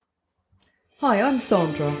Hi, I'm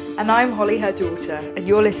Sandra. And I'm Holly, her daughter, and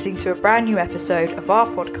you're listening to a brand new episode of our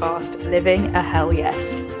podcast, Living a Hell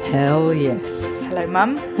Yes. Hell yes. Hello,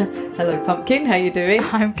 Mum. Hello, Pumpkin. How you doing?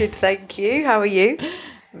 I'm good, thank you. How are you?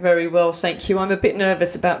 Very well, thank you. I'm a bit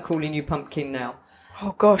nervous about calling you Pumpkin now.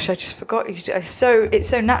 Oh gosh, I just forgot you did. It's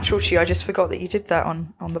so natural to you. I just forgot that you did that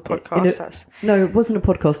on the podcast. No, it wasn't a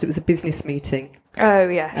podcast. It was a business meeting. Oh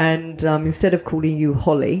yes. And instead of calling you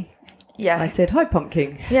Holly, I said hi,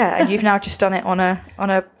 Pumpkin. Yeah, and you've now just done it on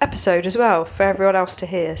a episode as well for everyone else to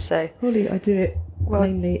hear. So Holly, I do it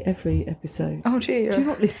mainly every episode. Oh, do you? Do you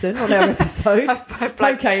not listen on our episodes?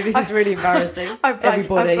 Okay, this is really embarrassing. I've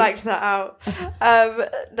blanked that out.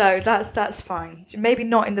 No, that's fine. Maybe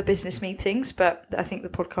not in the business meetings, but I think the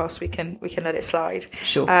podcast we can let it slide.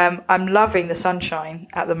 Sure. I'm loving the sunshine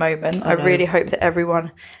at the moment. I really hope that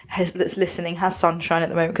everyone that's listening has sunshine at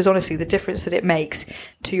the moment, because honestly, the difference that it makes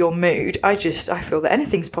to your mood, I feel that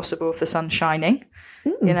anything's possible with the sun shining.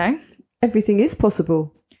 You know, everything is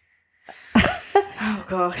possible. Oh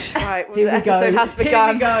gosh, right, well, the episode has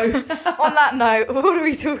begun. Here we go. On that note, what are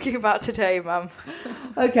we talking about today, Mum?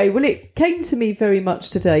 Okay, well, it came to me very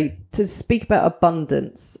much today to speak about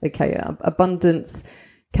abundance. Okay, abundance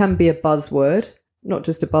can be a buzzword, not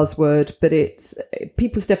just a buzzword, but it's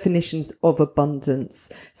people's definitions of abundance.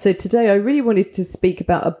 So today I really wanted to speak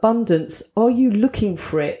about abundance. Are you looking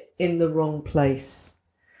for it in the wrong place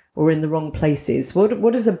or in the wrong places?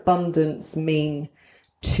 What does abundance mean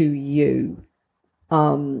to you?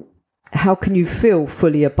 How can you feel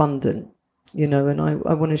fully abundant? You know, and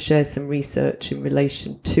I want to share some research in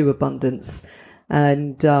relation to abundance.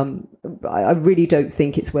 And I really don't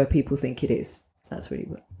think it's where people think it is. That's really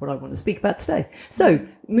what I want to speak about today. So,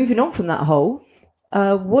 moving on from that whole,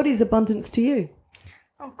 what is abundance to you?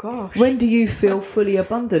 Oh, gosh. When do you feel fully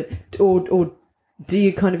abundant? Or do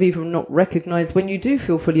you kind of even not recognise when you do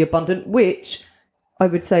feel fully abundant, which I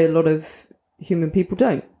would say a lot of human people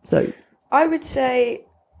don't. So I would say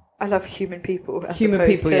I love human people as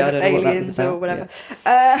opposed to I don't know aliens what or whatever.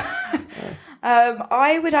 Yeah.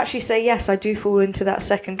 I would actually say yes, I do fall into that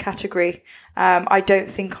second category. I don't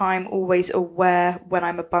think I'm always aware when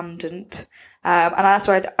I'm abundant. And that's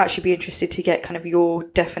why I'd actually be interested to get kind of your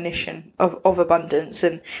definition of abundance.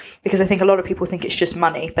 And because I think a lot of people think it's just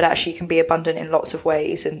money, but actually you can be abundant in lots of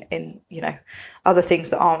ways and in, you know, other things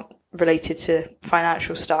that aren't related to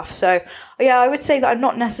financial stuff. So yeah, I would say that I'm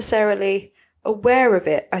not necessarily aware of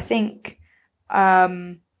it. I think,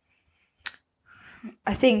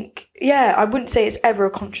 yeah, I wouldn't say it's ever a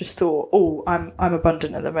conscious thought, oh, I'm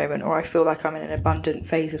abundant at the moment, or I feel like I'm in an abundant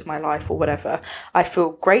phase of my life or whatever. I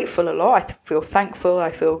feel grateful a lot. I feel thankful.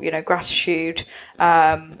 I feel, you know, gratitude.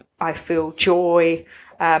 I feel joy.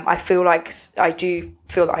 I feel like I do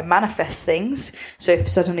feel that I manifest things. So if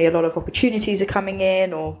suddenly a lot of opportunities are coming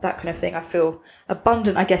in or that kind of thing, I feel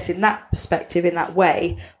abundant, I guess, in that perspective, in that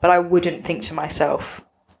way. But I wouldn't think to myself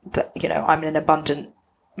that, you know, I'm in an abundant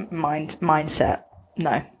mindset.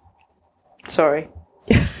 No. Sorry.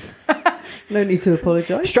 no need to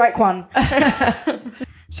apologise. Strike one.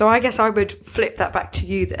 So I guess I would flip that back to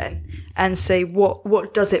you then and say,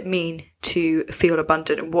 what does it mean to feel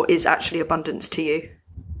abundant, and what is actually abundance to you?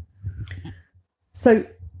 So,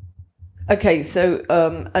 okay, so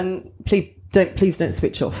and please don't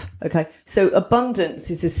switch off. Okay, so abundance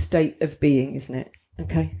is a state of being, isn't it?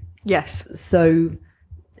 Okay. Yes. So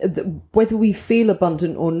whether we feel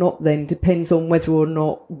abundant or not then depends on whether or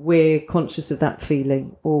not we're conscious of that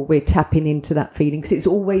feeling or we're tapping into that feeling, because it's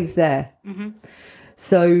always there. Mm-hmm.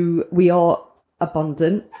 So we are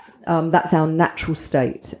abundant. That's our natural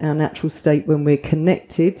state. Our natural state when we're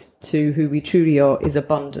connected to who we truly are is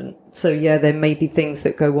abundant. So yeah, there may be things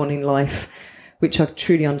that go on in life which I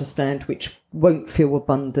truly understand, which won't feel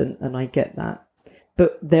abundant, and I get that.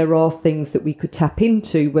 But there are things that we could tap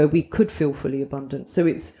into where we could feel fully abundant. So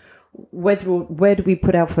it's where do we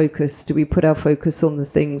put our focus? Do we put our focus on the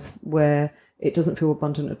things where it doesn't feel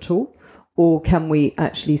abundant at all? Or can we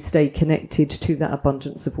actually stay connected to that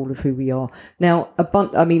abundance of all of who we are? Now,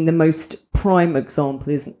 the most prime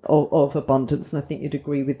example of abundance, and I think you'd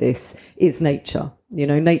agree with this, is nature. You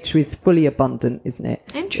know, nature is fully abundant, isn't it?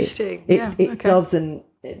 Interesting. It doesn't.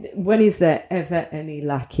 When is there ever any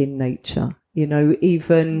lack in nature? You know,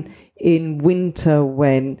 even in winter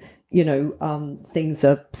when, you know, things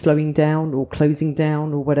are slowing down or closing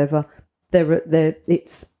down or whatever,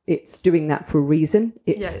 it's doing that for a reason.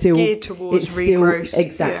 It's geared towards regrowth.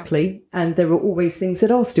 Exactly. Yeah. And there are always things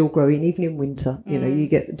that are still growing, even in winter. You know, you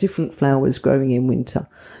get different flowers growing in winter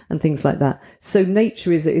and things like that. So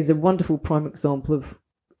nature is a wonderful prime example of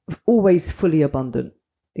always fully abundant,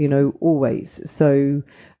 you know, always. So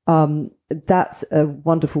that's a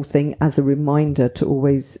wonderful thing as a reminder to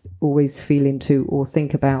always feel into or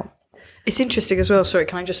think about. It's interesting as well. Sorry,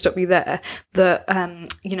 can I just stop you there? That,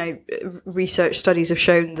 research studies have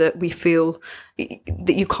shown that we feel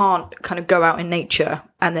that you can't kind of go out in nature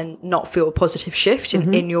and then not feel a positive shift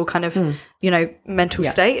in your kind of, mental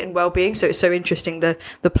state and well-being. So it's so interesting. The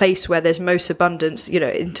place where there's most abundance,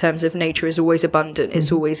 in terms of nature is always abundant.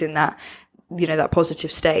 It's always in that, that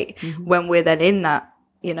positive state. When we're then in that,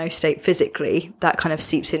 state physically, that kind of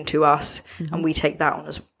seeps into us and we take that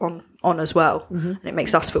on as well. And it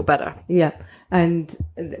makes us feel better. Yeah. And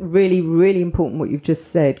really, really important what you've just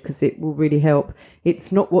said, because it will really help.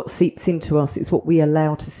 It's not what seeps into us, it's what we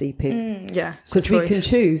allow to seep in. Because we can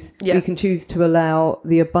choose. Yeah. We can choose to allow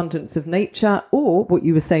the abundance of nature, or what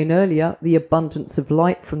you were saying earlier, the abundance of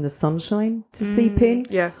light from the sunshine to seep in.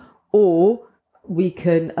 Yeah. Or we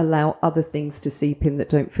can allow other things to seep in that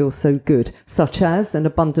don't feel so good, such as an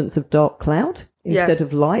abundance of dark cloud instead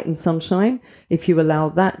of light and sunshine. If you allow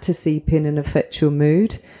that to seep in and affect your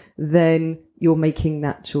mood, then you're making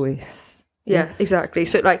that choice. Yeah, exactly.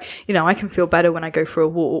 So I can feel better when I go for a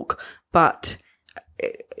walk, but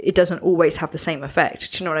it doesn't always have the same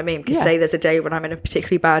effect. Do you know what I mean? Because say there's a day when I'm in a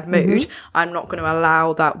particularly bad mood, I'm not going to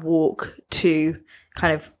allow that walk to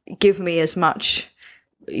kind of give me as much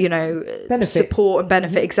benefit. Support and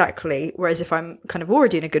benefit. Exactly. Whereas if I'm kind of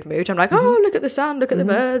already in a good mood, I'm like, oh, look at the sun, look at the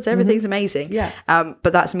birds, everything's amazing. Yeah.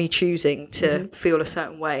 But that's me choosing to feel a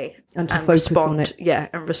certain way and to focus respond, on it. Yeah,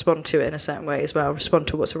 and respond to it in a certain way as well. Respond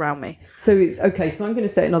to what's around me. So it's okay. So I'm going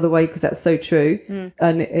to say it another way, because that's so true,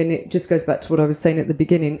 and it just goes back to what I was saying at the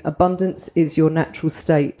beginning. Abundance is your natural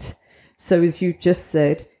state. So as you just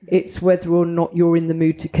said, it's whether or not you're in the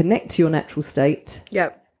mood to connect to your natural state.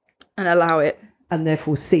 Yeah, and allow it. And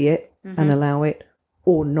therefore see it and allow it,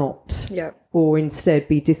 or not. Yeah. Or instead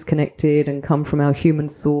be disconnected and come from our human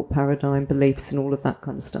thought paradigm, beliefs and all of that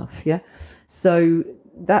kind of stuff. Yeah. So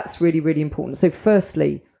that's really, really important. So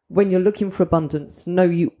firstly, when you're looking for abundance, know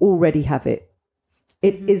you already have it.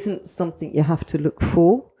 It isn't something you have to look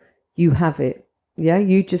for. You have it. Yeah.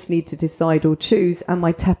 You just need to decide or choose, am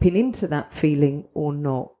I tapping into that feeling or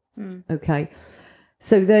not? Okay.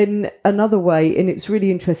 So then another way, and it's really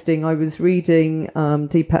interesting, I was reading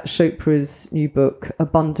Deepak Chopra's new book,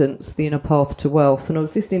 Abundance, The Inner Path to Wealth, and I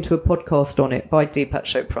was listening to a podcast on it by Deepak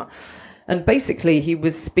Chopra. And basically he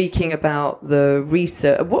was speaking about the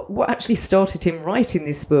research. What actually started him writing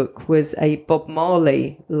this book was a Bob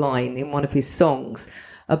Marley line in one of his songs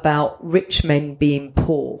about rich men being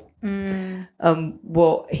poor.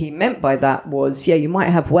 What he meant by that was, you might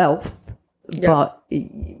have wealth, but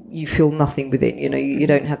you feel nothing within, you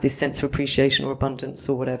don't have this sense of appreciation or abundance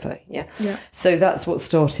or whatever. Yeah. So that's what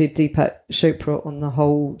started Deepak Chopra on the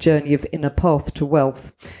whole journey of inner path to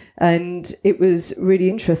wealth. And it was really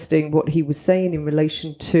interesting what he was saying in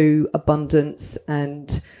relation to abundance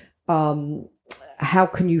and how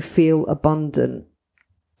can you feel abundant?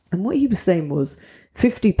 And what he was saying was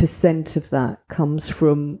 50% of that comes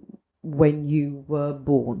from when you were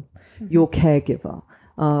born, your caregiver.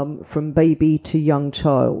 From baby to young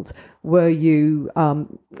child, were you,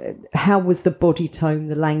 how was the body tone,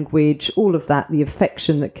 the language, all of that, the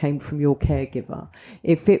affection that came from your caregiver?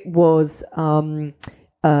 If it was loving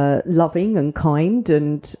and kind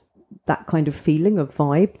and that kind of feeling of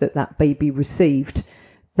vibe that baby received,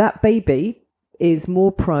 that baby is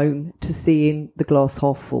more prone to seeing the glass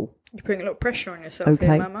half full. You're putting a lot of pressure on yourself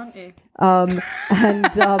here, Mum, aren't you? And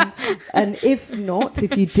if not,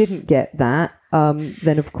 if you didn't get that,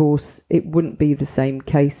 then of course it wouldn't be the same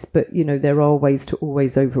case. But there are ways to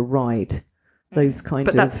always override those kind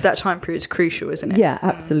of. But that time period is crucial, isn't it? Yeah,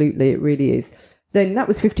 absolutely, it really is. Then that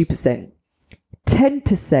was 50%.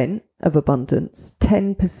 10% of abundance.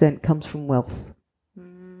 10% comes from wealth.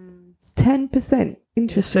 10%.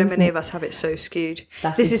 Interesting. So many of us have it so skewed.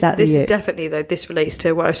 This is definitely, though, this relates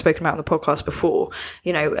to what I've spoken about on the podcast before.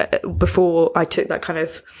 Before I took that kind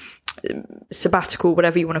of sabbatical,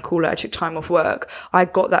 whatever you want to call it, I took time off work. I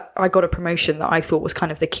got a promotion that I thought was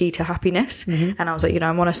kind of the key to happiness. And I was like,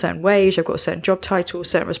 I'm on a certain wage, I've got a certain job title,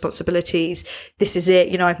 certain responsibilities. This is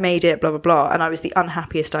it. I've made it, blah, blah, blah. And I was the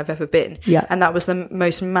unhappiest I've ever been. Yeah. And that was the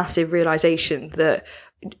most massive realization that,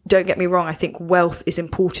 don't get me wrong, I think wealth is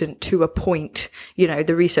important to a point.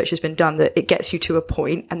 The research has been done that it gets you to a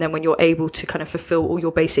point, and then when you're able to kind of fulfill all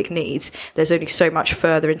your basic needs, there's only so much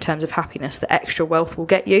further in terms of happiness that extra wealth will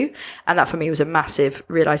get you. And that for me was a massive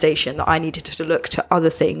realization that I needed to look to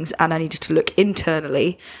other things, and I needed to look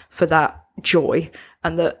internally for that joy,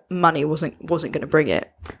 and that money wasn't going to bring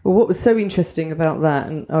it. Well, what was so interesting about that,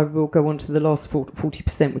 and I will go on to the last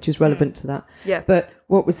 40%, which is relevant to that. Yeah. But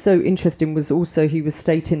what was so interesting was also he was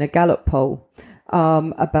stating a Gallup poll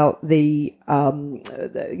about the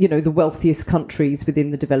wealthiest countries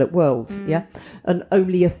within the developed world. Yeah. And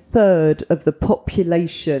only a third of the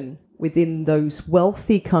population within those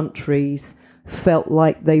wealthy countries felt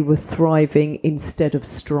like they were thriving instead of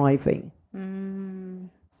striving.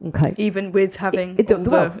 Okay. Even with having all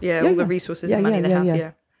the resources and money they have.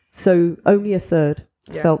 Yeah. So only a third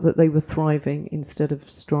felt that they were thriving instead of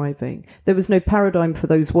striving. There was no paradigm for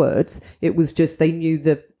those words. It was just they knew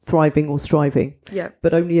the thriving or striving. Yeah.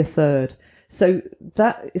 But only a third. So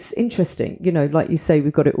that is interesting. You know, like you say,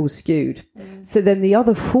 we've got it all skewed. So then the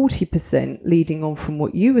other 40%, leading on from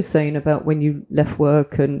what you were saying about when you left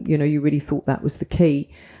work and, you know, you really thought that was the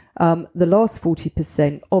key. The last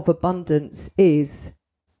 40% of abundance is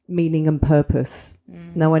meaning and purpose.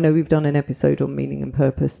 Now, I know we've done an episode on meaning and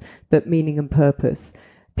purpose, but meaning and purpose.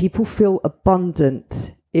 People feel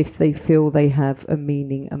abundant if they feel they have a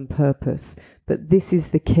meaning and purpose. But this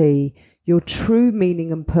is the key. Your true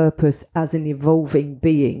meaning and purpose as an evolving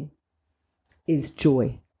being is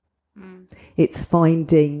joy. It's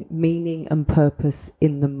finding meaning and purpose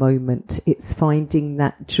in the moment. It's finding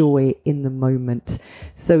that joy in the moment.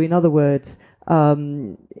 So in other words,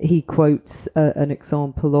 he quotes an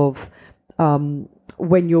example of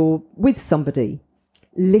when you're with somebody,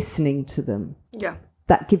 listening to them. Yeah.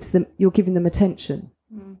 That gives them, you're giving them attention.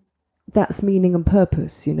 That's meaning and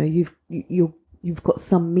purpose. You know, you've got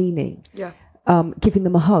some meaning. Yeah. Giving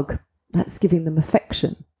them a hug, that's giving them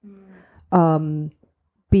affection.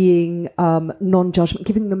 Being non-judgment,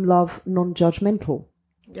 giving them love, non-judgmental.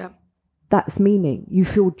 Yeah. That's meaning. You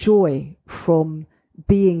feel joy from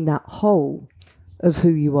being that whole of who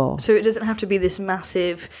you are. So it doesn't have to be this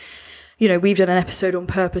massive, you know, we've done an episode on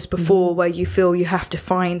purpose before where you feel you have to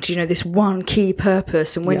find, you know, this one key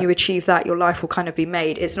purpose. And when you achieve that, your life will kind of be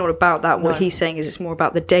made. It's not about that. What he's saying is it's more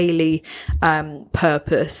about the daily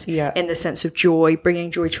purpose in the sense of joy,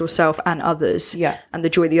 bringing joy to yourself and others. Yeah. And the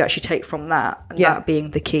joy that you actually take from that. And that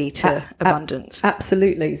being the key to abundance.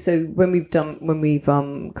 Absolutely. So when we've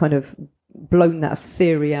kind of blown that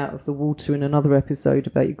theory out of the water in another episode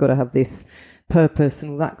about you've got to have this purpose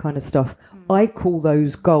and all that kind of stuff, I call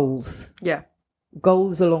those goals. Yeah.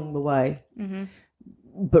 Goals along the way.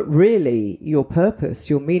 But really, your purpose,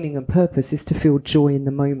 your meaning and purpose is to feel joy in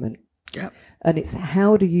the moment. Yeah. And it's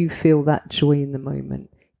how do you feel that joy in the moment?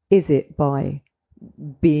 Is it by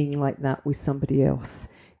being like that with somebody else?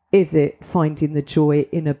 Is it finding the joy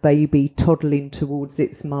in a baby toddling towards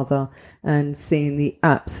its mother and seeing the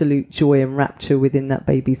absolute joy and rapture within that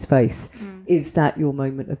baby's face? Is that your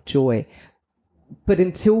moment of joy? But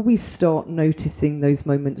until we start noticing those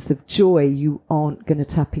moments of joy, you aren't going to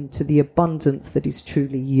tap into the abundance that is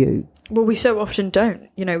truly you. Well, we so often don't.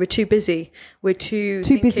 You know, we're too busy. We're too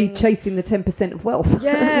busy chasing the 10% of wealth.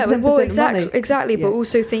 Yeah, well, exactly. But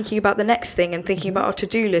also thinking about the next thing and thinking about our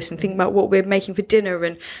to-do list and thinking about what we're making for dinner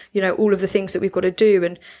and, you know, all of the things that we've got to do.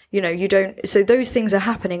 And, you know, you don't. So those things are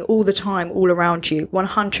happening all the time, all around you.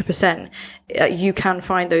 100%. You can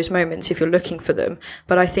find those moments if you're looking for them.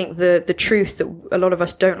 But I think the truth that a lot of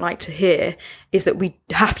us don't like to hear is that we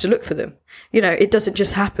have to look for them. You know, it doesn't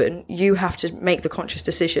just happen. You have to make the conscious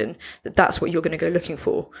decision that that's what you're going to go looking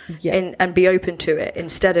for and be open to it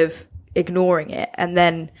instead of ignoring it and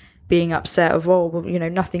then being upset of, oh, well, you know,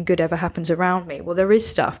 nothing good ever happens around me. Well, there is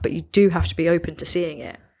stuff, but you do have to be open to seeing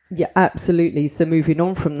it. Yeah, absolutely. So moving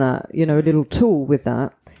on from that, you know, a little tool with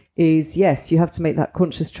that is, yes, you have to make that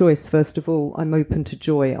conscious choice. First of all, I'm open to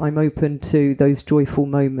joy. I'm open to those joyful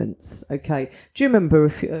moments. Okay. Do you remember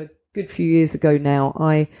a good few years ago now,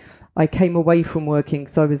 I came away from working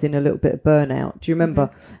because I was in a little bit of burnout. Do you remember?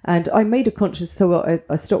 And I made a conscious, so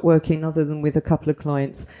I stopped working other than with a couple of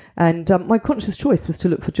clients. And my conscious choice was to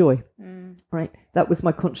look for joy, right? That was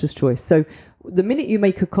my conscious choice. So the minute you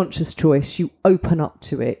make a conscious choice, you open up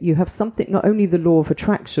to it. You have something, not only the law of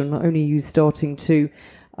attraction, not only you starting to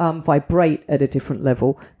vibrate at a different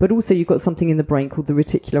level, but also you've got something in the brain called the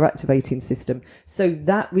reticular activating system. So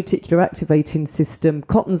that reticular activating system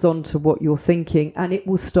cottons on to what you're thinking and it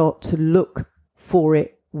will start to look for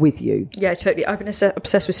it with you. Yeah, totally. I've been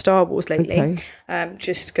obsessed with Star Wars lately. Okay.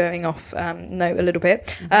 Just going off note a little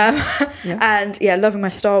bit. And loving my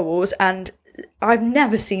Star Wars. And I've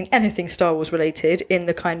never seen anything Star Wars related in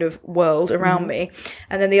the kind of world around me.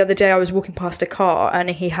 And then the other day I was walking past a car and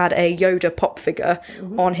he had a Yoda pop figure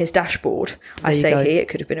on his dashboard. I say he, it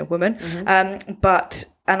could have been a woman.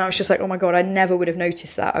 And I was just like, oh my God, I never would have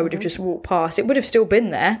noticed that. I would have just walked past. It would have still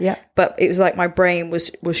been there. Yeah. But it was like my brain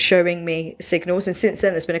was showing me signals. And since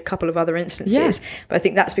then, there's been a couple of other instances. Yeah. But I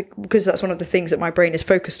think that's because that's one of the things that my brain is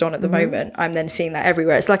focused on at the moment. I'm then seeing that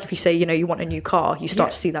everywhere. It's like if you say, you know, you want a new car, you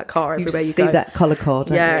start to see that car everywhere you go. You see that colour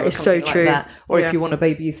card. Yeah, it's so true. Like or if you want a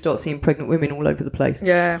baby, you start seeing pregnant women all over the place.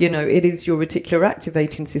 Yeah. You know, it is your reticular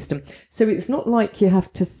activating system. So it's not like you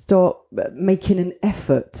have to start making an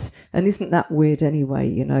effort. And isn't that weird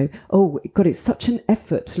anyway, you know? Oh, God, it's such an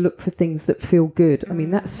effort to look for things that feel good. I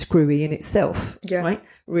mean, that's screwy in itself, right?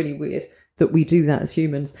 Really weird that we do that as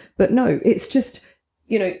humans. But no, it's just,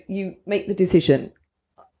 you know, you make the decision.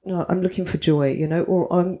 No, I'm looking for joy, you know,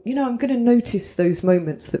 or I'm going to notice those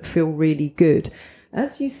moments that feel really good.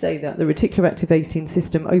 As you say that, the reticular activating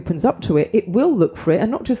system opens up to it. It will look for it. And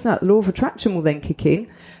not just that, the law of attraction will then kick in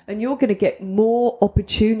and you're going to get more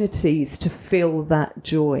opportunities to feel that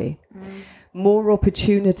joy. More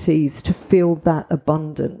opportunities to feel that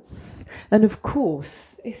abundance. And of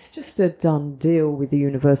course, it's just a done deal with the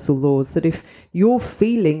universal laws that if you're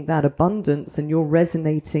feeling that abundance and you're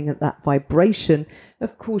resonating at that vibration,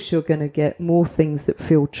 of course you're going to get more things that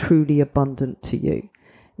feel truly abundant to you.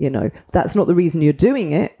 You know, that's not the reason you're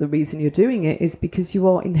doing it. The reason you're doing it is because you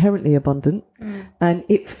are inherently abundant and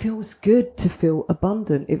it feels good to feel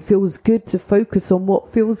abundant. It feels good to focus on what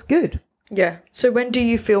feels good. Yeah. So when do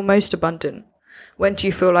you feel most abundant? When do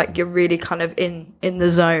you feel like you're really kind of in the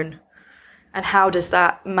zone? And how does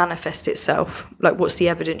that manifest itself? Like, what's the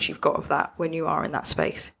evidence you've got of that when you are in that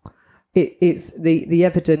space? It's the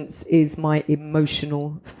evidence is my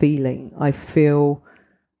emotional feeling. I feel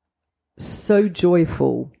so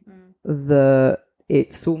joyful that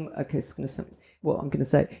it's all okay. It's going to say what I'm going to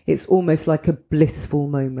say. It's almost like a blissful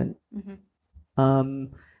moment.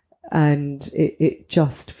 And it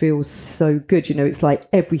just feels so good. You know, it's like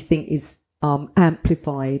everything is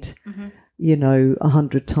amplified, you know,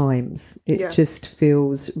 100 times. It just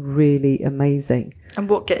feels really amazing. And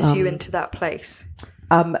what gets you into that place?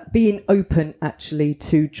 Being open actually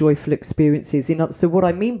to joyful experiences. So what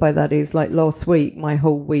I mean by that is, like last week, my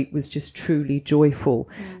whole week was just truly joyful.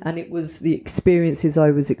 And it was the experiences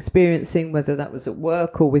I was experiencing, whether that was at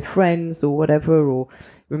work or with friends or whatever. Or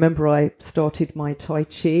remember, I started my Tai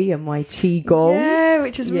Chi and my Qigong. Yeah,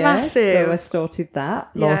 which is massive. So I started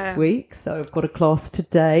that last week. So I've got a class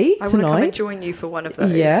tonight. I want to come and join you for one of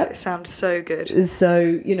those. Yeah. It sounds so good.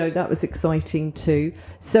 So, you know, that was exciting too.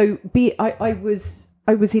 So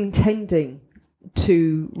I was intending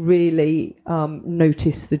to really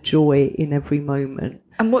notice the joy in every moment.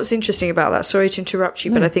 And what's interesting about that, sorry to interrupt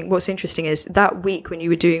you, but I think what's interesting is that week when you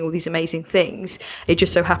were doing all these amazing things, it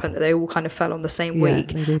just so happened that they all kind of fell on the same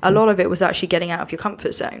week. A lot of it was actually getting out of your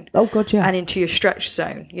comfort zone. Oh, God, yeah. And into your stretch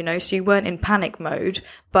zone, you know, so you weren't in panic mode,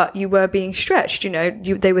 but you were being stretched, you know,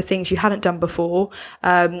 they were things you hadn't done before.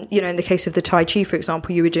 You know, in the case of the Tai Chi, for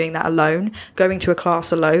example, you were doing that alone. Going to a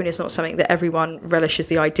class alone is not something that everyone relishes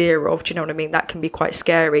the idea of. Do you know what I mean? That can be quite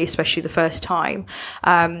scary, especially the first time.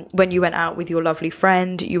 When you went out with your lovely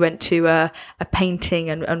friend, you went to a painting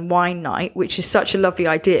and wine night, which is such a lovely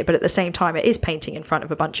idea, but at the same time it is painting in front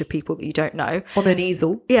of a bunch of people that you don't know on an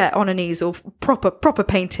easel. On an easel, proper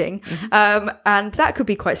painting. And that could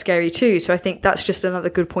be quite scary too. So I think that's just another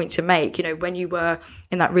good point to make. You know, when you were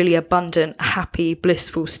in that really abundant, happy,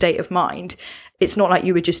 blissful state of mind, it's not like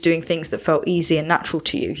you were just doing things that felt easy and natural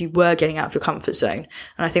to you. You were getting out of your comfort zone.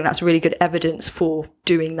 And I think that's really good evidence for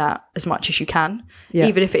doing that as much as you can,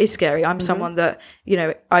 even if it is scary. I'm someone that, you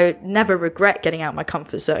know, I never regret getting out of my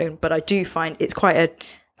comfort zone, but I do find it's quite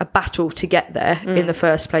a battle to get there in the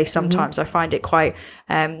first place. Sometimes I find it quite,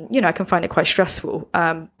 you know, I can find it quite stressful.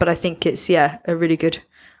 But I think it's, a really good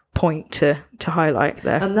point to highlight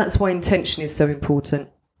there. And that's why intention is so important.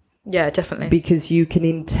 Yeah, definitely. Because you can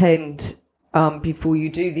intend before you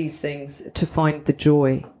do these things to find the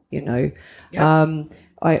joy, you know.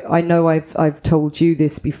 I know I've told you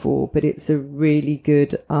this before, but it's a really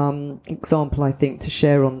good example, I think, to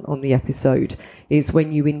share on the episode, is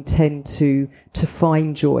when you intend to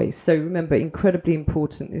find joy. So remember, incredibly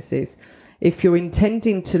important this is. If you're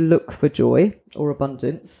intending to look for joy or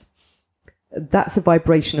abundance, that's a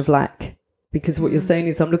vibration of lack, because what you're saying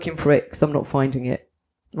is, I'm looking for it because I'm not finding it.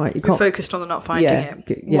 Right, you're focused on the not finding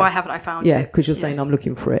it. Why haven't I found it? Yeah, because you're saying I'm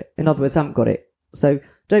looking for it. In other words, I haven't got it. So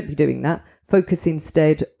don't be doing that. Focus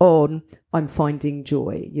instead on I'm finding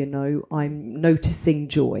joy. You know, I'm noticing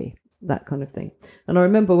joy. that kind of thing. And I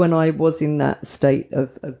remember when I was in that state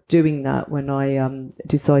of doing that, when I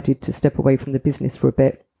decided to step away from the business for a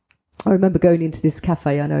bit, I remember going into this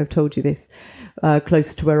cafe, I know I've told you this,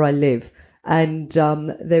 close to where I live. And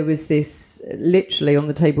there was this literally on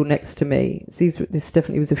the table next to me. This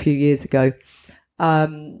definitely was a few years ago.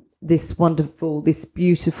 This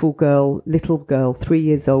beautiful girl, little girl, 3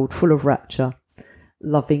 years old, full of rapture,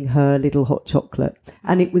 loving her little hot chocolate.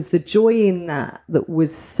 And it was the joy in that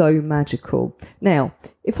was so magical. Now,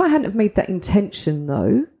 if I hadn't have made that intention,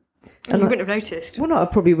 though, and you wouldn't have noticed. Well, no, I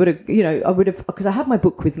probably would have, I would have, because I had my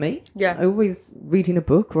book with me. Yeah. I'm always reading a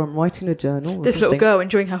book or I'm writing a journal. This little girl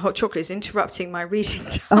enjoying her hot chocolate is interrupting my reading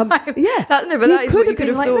time. Yeah. That is what you could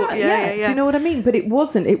have thought. That. Yeah. Do you know what I mean? But it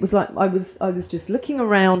wasn't. It was like I was just looking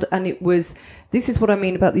around, and this is what I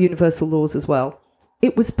mean about the universal laws as well.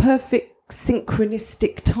 It was perfect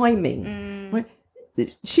synchronistic timing. Right?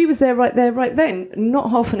 She was there right then, not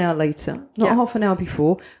half an hour later, not half an hour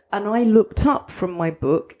before. And I looked up from my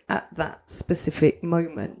book at that specific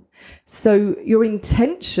moment. So your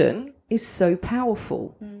intention is so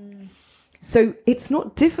powerful. So it's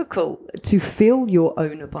not difficult to feel your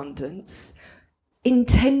own abundance.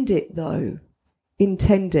 Intend it, though.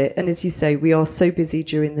 Intend it. And as you say, we are so busy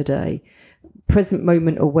during the day. Present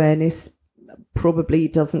moment awareness probably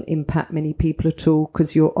doesn't impact many people at all,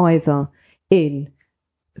 because you're either in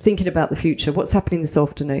thinking about the future, what's happening this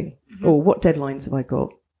afternoon, or what deadlines have I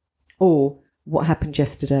got, or what happened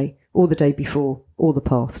yesterday, or the day before, or the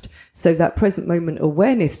past. So that present moment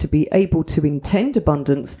awareness, to be able to intend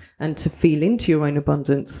abundance and to feel into your own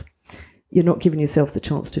abundance, you're not giving yourself the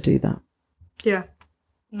chance to do that. Yeah,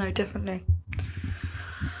 no, definitely.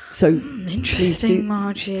 So interesting,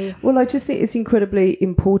 Margie. Well, I just think it's incredibly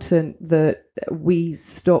important that we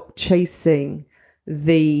stop chasing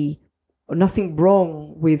nothing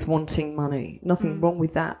wrong with wanting money. Nothing wrong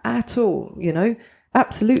with that at all,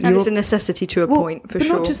 Absolutely. And it's a necessity to a point, for but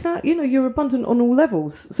sure. Not just that, you're abundant on all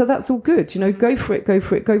levels. So that's all good. Go for it, go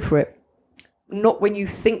for it, go for it. Not when you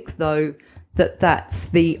think, though, that that's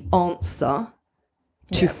the answer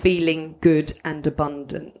to feeling good and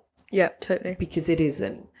abundant. Yeah, totally. Because it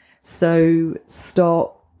isn't. So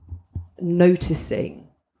start noticing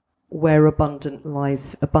where abundance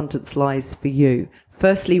lies for you.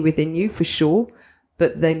 Firstly, within you, for sure,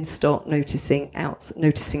 but then start noticing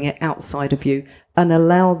it outside of you, and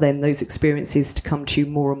allow then those experiences to come to you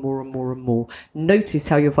more and more and more and more. Notice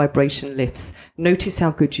how your vibration lifts. Notice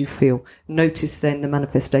how good you feel. Notice then the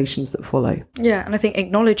manifestations that follow. Yeah, and I think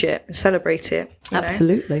acknowledge it and celebrate it.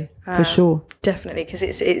 Absolutely, for sure. Definitely, because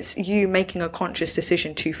it's you making a conscious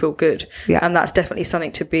decision to feel good. Yeah. And that's definitely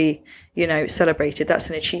something to be, celebrated. That's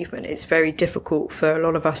an achievement. It's very difficult for a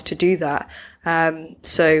lot of us to do that.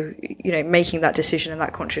 So, making that decision and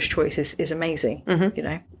that conscious choice is amazing,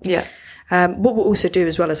 Yeah. What we'll also do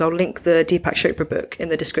as well is I'll link the Deepak Chopra book in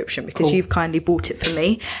the description, because you've kindly bought it for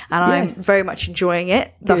me, and I'm very much enjoying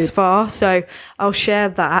it thus far. So I'll share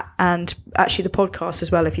that, and actually the podcast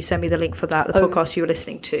as well. If you send me the link for that, the podcast you're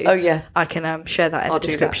listening to, I can share that in the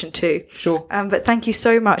description too. Sure. But thank you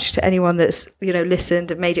so much to anyone that's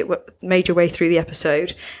listened and made your way through the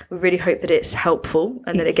episode. We really hope that it's helpful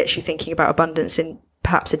and that it gets you thinking about abundance in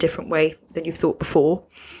perhaps a different way than you've thought before.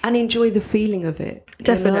 And enjoy the feeling of it.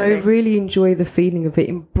 Definitely. Really enjoy the feeling of it.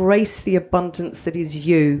 Embrace the abundance that is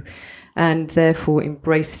you, and therefore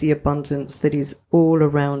embrace the abundance that is all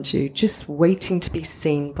around you, just waiting to be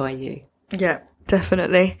seen by you. Yeah,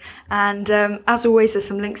 definitely. And as always, there's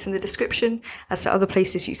some links in the description as to other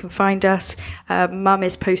places you can find us. Mum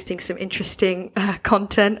is posting some interesting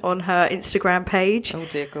content on her Instagram page. Oh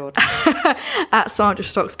dear God. At Sandra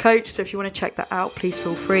Stocks Coach. So if you want to check that out, please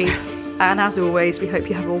feel free. And as always, we hope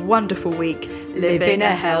you have a wonderful week. Living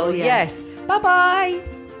a hell yes.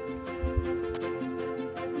 Bye-bye.